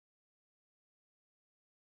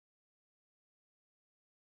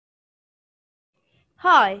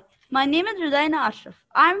Hi, my name is Hurghada Ashraf.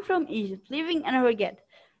 I'm from Egypt, living in Hurghada.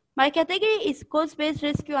 My category is CoSpace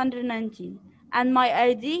Rescue Under 19, and my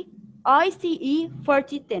ID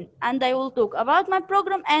ICE4010, and I will talk about my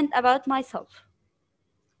program and about myself.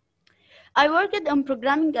 I worked on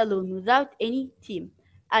programming alone without any team.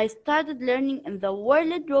 I started learning in the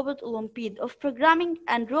World Robot Olympiad of Programming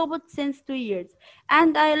and Robots since 2 years,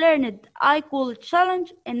 and I learned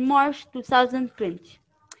iCooLChallenge in March 2020.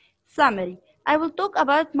 Summary. I will talk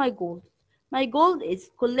about my goals. My goal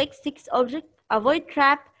is collect 6 objects, avoid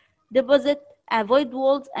trap, deposit, avoid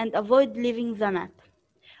walls, and avoid leaving the map.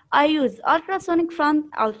 I use ultrasonic front,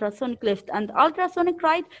 ultrasonic left, and ultrasonic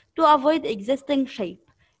right to avoid existing shape.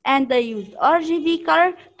 And I use RGB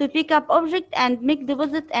color to pick up object and make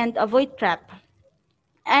deposit and avoid trap.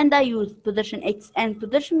 And I use position X and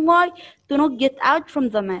position Y to not get out from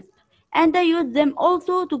the map. And I use them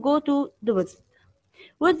also to go to deposit.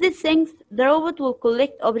 With these things, the robot will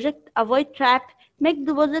collect object, avoid trap, make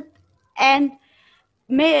deposit, and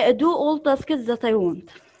may do all tasks that I want.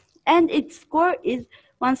 And its score is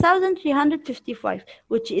 1355,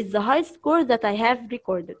 which is the highest score that I have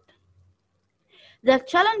recorded. The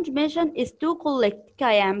challenge mission is to collect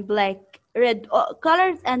cyan, black, red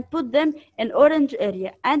colors and put them in orange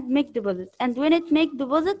area and make deposit. And when it make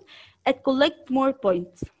deposit, it collect more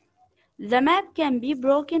points. The map can be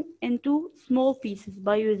broken into small pieces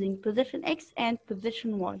by using position X and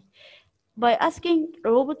position Y. By asking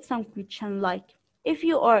a robot some question like, if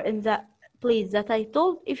you are in the place that I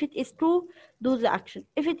told, if it is true, do the action.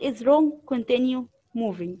 If it is wrong, continue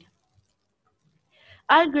moving.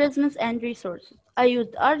 Algorithms and resources. I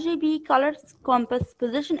used RGB colors, compass,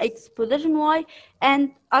 position X, position Y,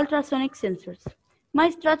 and ultrasonic sensors. My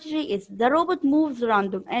strategy is the robot moves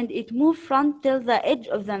random and it moves front till the edge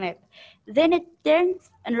of the map. Then it turns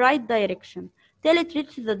in right direction till it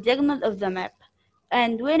reaches the diagonal of the map.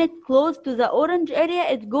 And when it close to the orange area,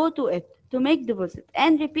 it go to it to make deposit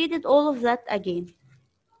and repeat it all of that again.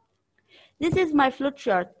 This is my flow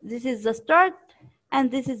chart. This is the start and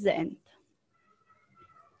this is the end.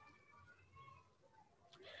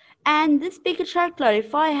 And this picture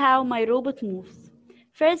clarifies how my robot moves.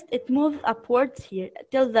 First, it moves upwards here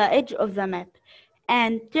till the edge of the map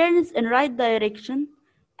and turns in right direction.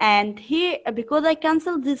 And here, because I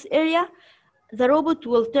canceled this area, the robot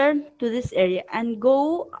will turn to this area and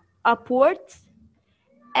go upwards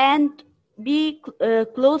and be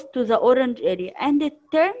close to the orange area. And it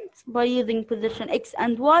turns by using position X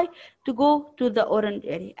and Y to go to the orange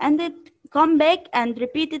area. And it come back and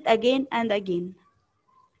repeat it again and again.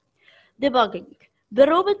 Debugging. The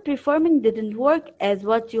robot performing didn't work as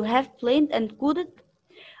what you have planned and coded.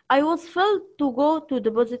 I was failed to go to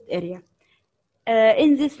deposit area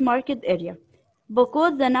in this market area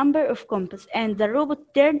because the number of compass and the robot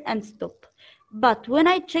turn and stop. But when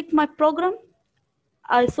I checked my program,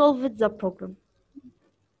 I solved the problem.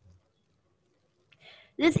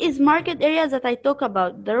 This is market area that I talk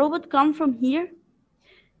about. The robot come from here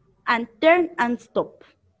and turn and stop.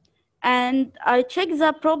 And I checked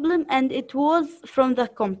the problem and it was from the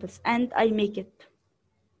compass and I make it.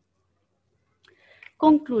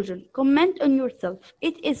 Conclusion. Comment on yourself.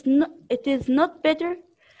 It is not better,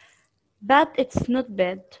 but it's not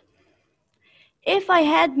bad. If I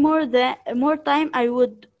had more time, I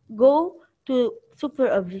would go to super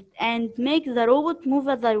object and make the robot move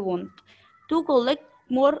as I want to collect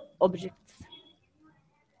more objects.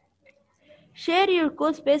 Share your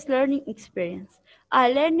CoSpace learning experience.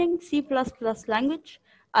 I learned C++ language.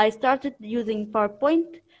 I started using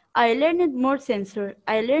PowerPoint. I learned more sensor.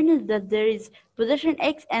 I learned that there is position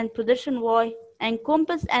X and position Y and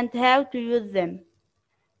compass and how to use them.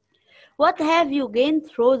 What have you gained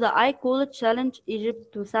through the iCooLChallenge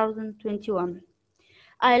Egypt 2021?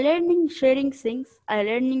 I learned sharing things. I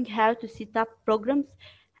learned how to set up programs.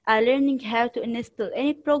 I learned how to install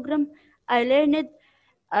any program. I learned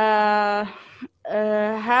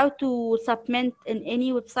how to submit in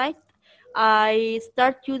any website. I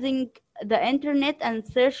start using the internet and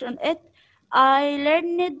search on it. I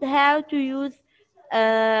learned how to use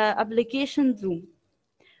application Zoom.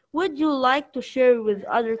 Would you like to share with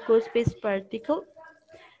other CoSpace particles?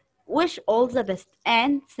 Wish all the best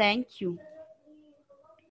and thank you.